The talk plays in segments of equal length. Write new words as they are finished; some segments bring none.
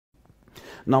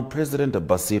Now, President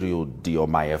Bassirou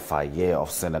Diomaye Faye of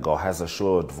Senegal has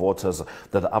assured voters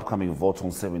that the upcoming vote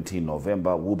on 17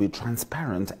 November will be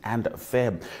transparent and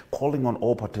fair, calling on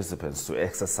all participants to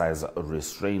exercise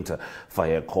restraint.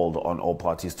 Faye called on all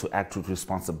parties to act with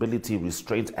responsibility,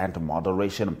 restraint and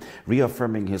moderation,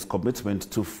 reaffirming his commitment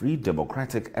to free,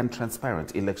 democratic and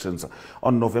transparent elections.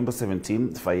 On November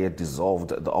 17, Faye dissolved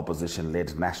the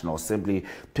opposition-led National Assembly,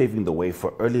 paving the way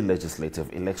for early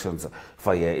legislative elections.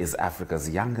 Faye is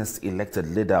Africa's youngest elected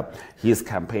leader. His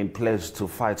campaign pledged to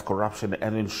fight corruption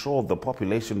and ensure the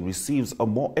population receives a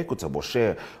more equitable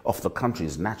share of the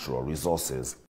country's natural resources.